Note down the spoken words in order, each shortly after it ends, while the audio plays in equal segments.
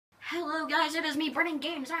Hello guys, it is me, Brennan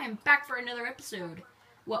Games. I am back for another episode.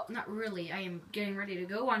 Well, not really. I am getting ready to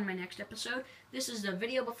go on my next episode. This is the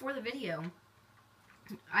video before the video.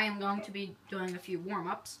 I am going to be doing a few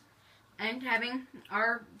warm-ups and having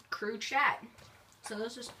our crew chat. So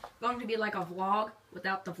this is going to be like a vlog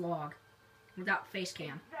without the vlog. Without face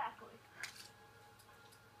cam. Exactly.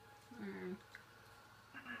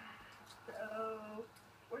 So,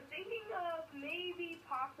 we're thinking of maybe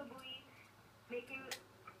possibly making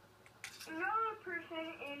another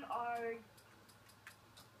person in our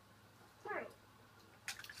crew.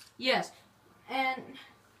 Yes, and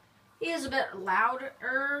he is a bit louder-ish.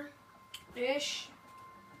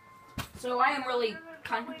 So I am really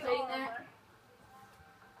contemplating that.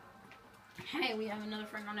 Hey, we have another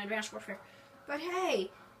friend on Advanced Warfare. But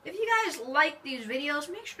hey, if you guys like these videos,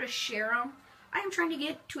 make sure to share them. I am trying to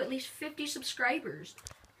get to at least 50 subscribers.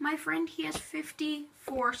 My friend, he has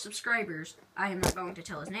 54 subscribers. I am not going to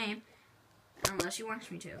tell his name, unless he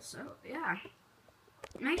wants me to. So, yeah.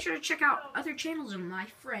 Make sure to check out other channels of my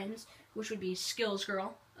friends, which would be Skills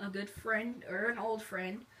Girl, a good friend, or an old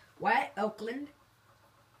friend, Wyatt Oakland,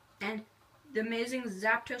 and the amazing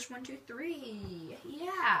Zapdos123.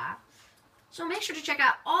 Yeah. So make sure to check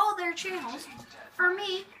out all their channels for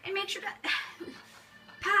me, and make sure to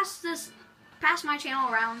pass my channel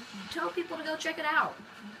around. Tell people to go check it out.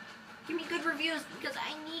 Give me good reviews, because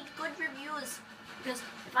I need good reviews. Because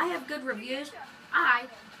if I have good reviews,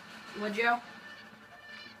 would you?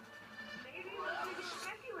 Maybe we'll do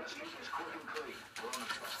 50 with you.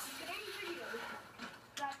 Today's videos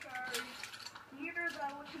that are near the,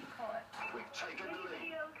 what do you call it? Many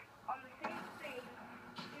videos on the same thing.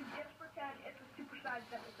 You just pretend it's a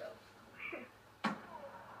supersized episode.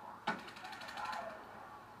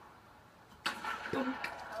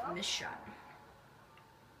 Miss shot.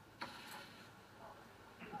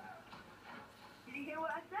 Did you hear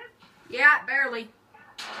what I said? Yeah, barely.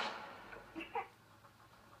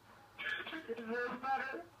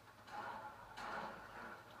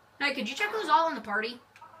 Hey, could you check who's all in the party?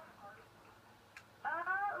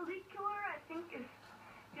 Elite Killer, I think is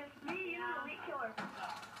just me, you, Elite Killer.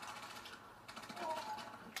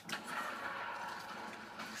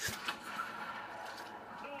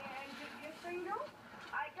 And just so you know,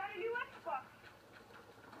 I got a new Xbox.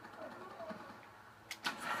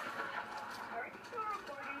 Are you still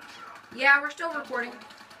recording? Yeah, we're still recording.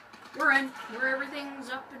 We're in. Everything's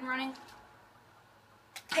up and running.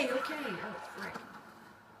 Hey, okay. Oh, frick.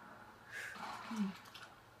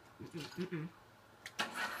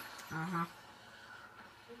 Uh-huh.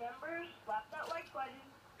 Remember, slap that like button.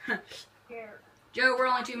 Here. Joe, we're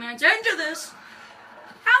only 2 minutes into this.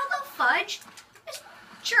 How the fudge? This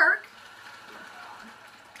jerk.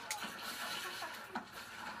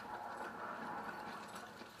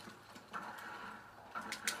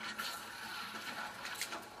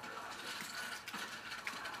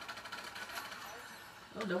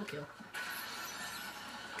 Oh, double kill.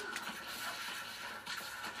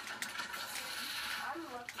 I'm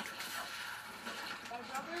lucky. My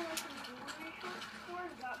brother went to the jewelry store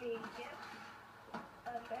and got me a gift. A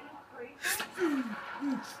Ben's bracelet.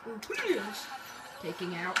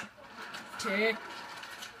 Taking out. Tick.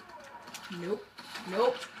 Nope.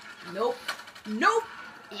 Nope. Nope. Nope.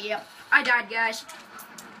 Yep. I died, guys.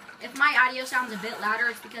 If my audio sounds a bit louder,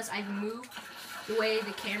 it's because I've moved the way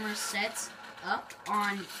the camera sets up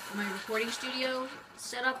on my recording studio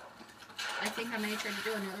setup. I think I may try to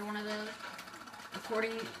do another one of the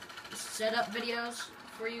recording setup videos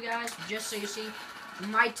for you guys, just so you see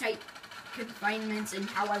my tight confinements and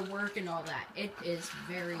how I work and all that. It is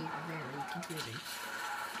very, very confusing.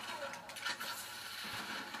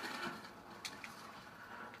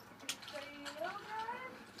 So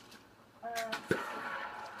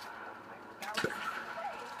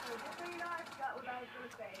you know,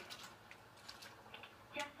 guys,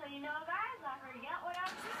 just so you know, guys, I forget what I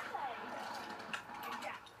was going to say.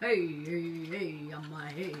 Hey,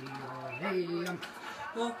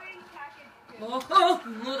 oh,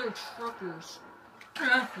 mother truckers.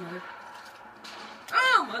 Mother.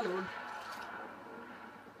 Oh, my lord.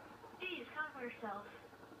 Jeez, come for yourself.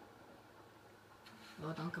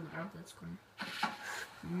 Oh, don't come out of this corner.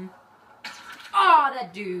 Oh,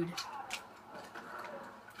 that dude.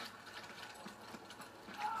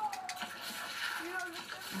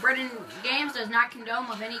 Brennan Games does not condone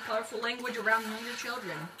of any colorful language around younger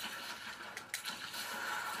children.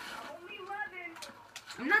 Only 11.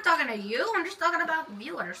 I'm not talking to you, I'm just talking about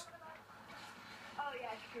viewers. Oh,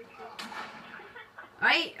 yeah, true.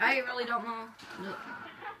 I really don't know.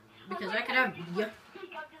 Because I could have... Yeah.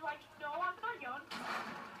 Like, no, I'm not young.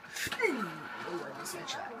 Oh, I missed that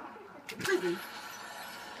shot. Completely.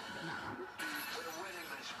 But no.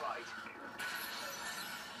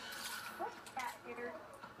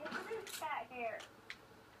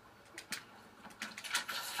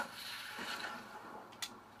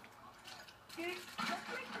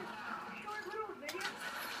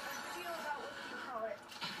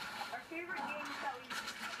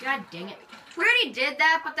 God dang it. We already did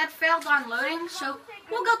that, but that failed on loading, so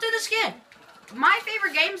we'll go through this again. My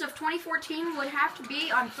favorite games of 2014 would have to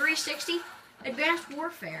be on 360, Advanced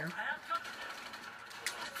Warfare.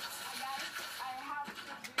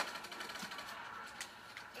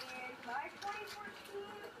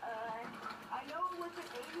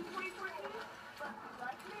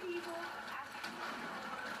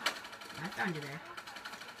 I found you there.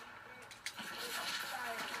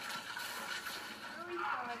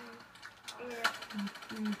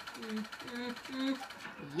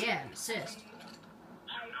 Yeah, assist.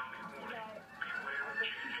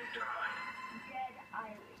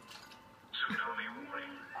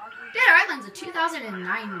 Dead Island's a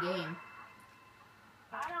 2009 game.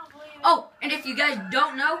 Oh, and if you guys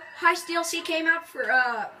don't know, Heist DLC came out for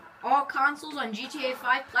all consoles on GTA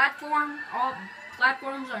 5 platform, all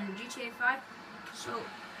platforms on GTA 5. So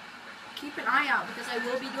keep an eye out because I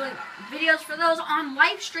will be doing videos for those on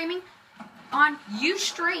live streaming on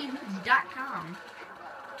Ustream.com.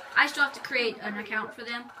 I still have to create an account for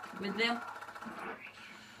them with them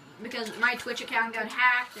because my Twitch account got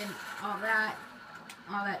hacked and all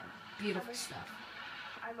that beautiful stuff.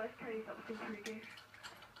 I must tell you something creepy.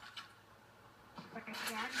 Like a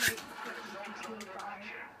dad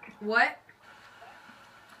What?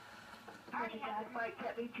 My dad might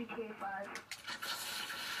get me GTA 5.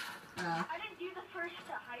 I didn't do the first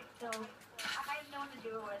hype though. I have no one to do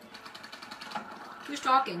it with. Who's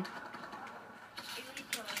talking?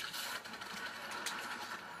 Elite Killer.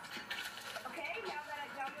 Okay, now that I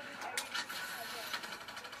downloaded everything.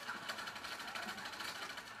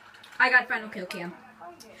 I got Final Kill Cam.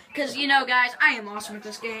 Because, you know, guys, I am awesome at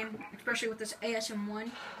this game. Especially with this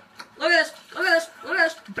ASM1. Look at this. Look at this. Look at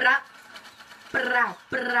this. Brow. Brow.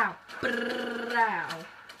 Brow. Brow.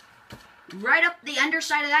 Right up the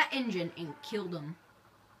underside of that engine and killed him.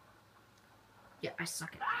 Yeah, I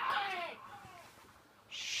suck at it.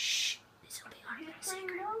 Shh. This will be our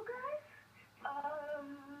secret. No, guys.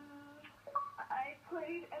 I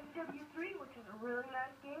played MW3, which is a really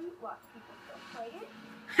nice game. Lots of people still play it.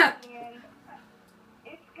 And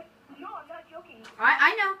no, I'm not joking.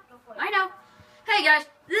 I know. I know. Hey, guys,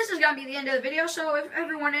 this is going to be the end of the video, so if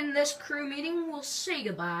everyone in this crew meeting will say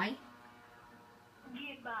goodbye.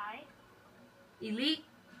 Goodbye. Elite.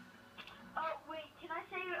 Oh, wait, can I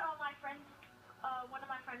say my friend's, one of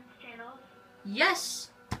my friend's channels? Yes.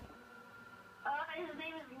 His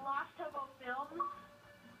name is Lost Hobo Films.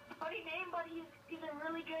 Funny name, but he's a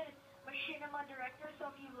really good machinima director, so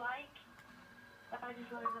if you like, I just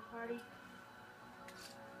joined the party.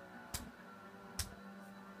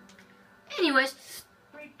 Anyways.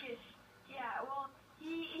 Freakish. Yeah, well,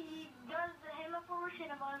 he does the Halo 4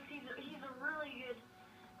 machinimas. He's a really good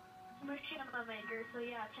machinima maker, so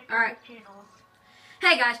yeah, check out his channel.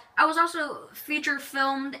 Hey guys, I was also feature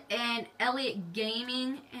filmed in Elliot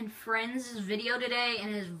Gaming and Friends' video today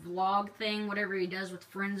and his vlog thing, whatever he does with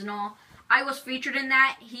friends and all. I was featured in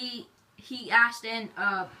that. He asked in,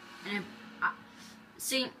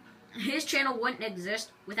 see, his channel wouldn't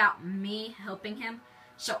exist without me helping him.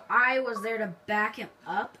 So I was there to back him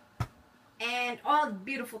up and all the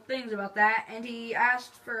beautiful things about that. And he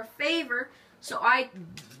asked for a favor, so I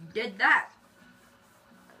did that.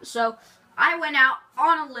 So I went out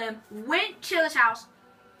on a limb, went to his house,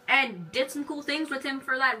 and did some cool things with him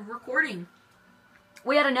for that recording.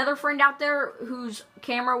 We had another friend out there whose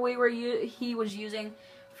camera he was using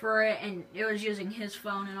for it, and it was using his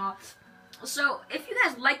phone and all. So, if you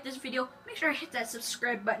guys like this video, make sure to hit that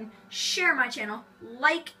subscribe button, share my channel,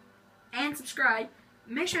 like, and subscribe.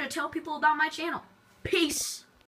 Make sure to tell people about my channel. Peace!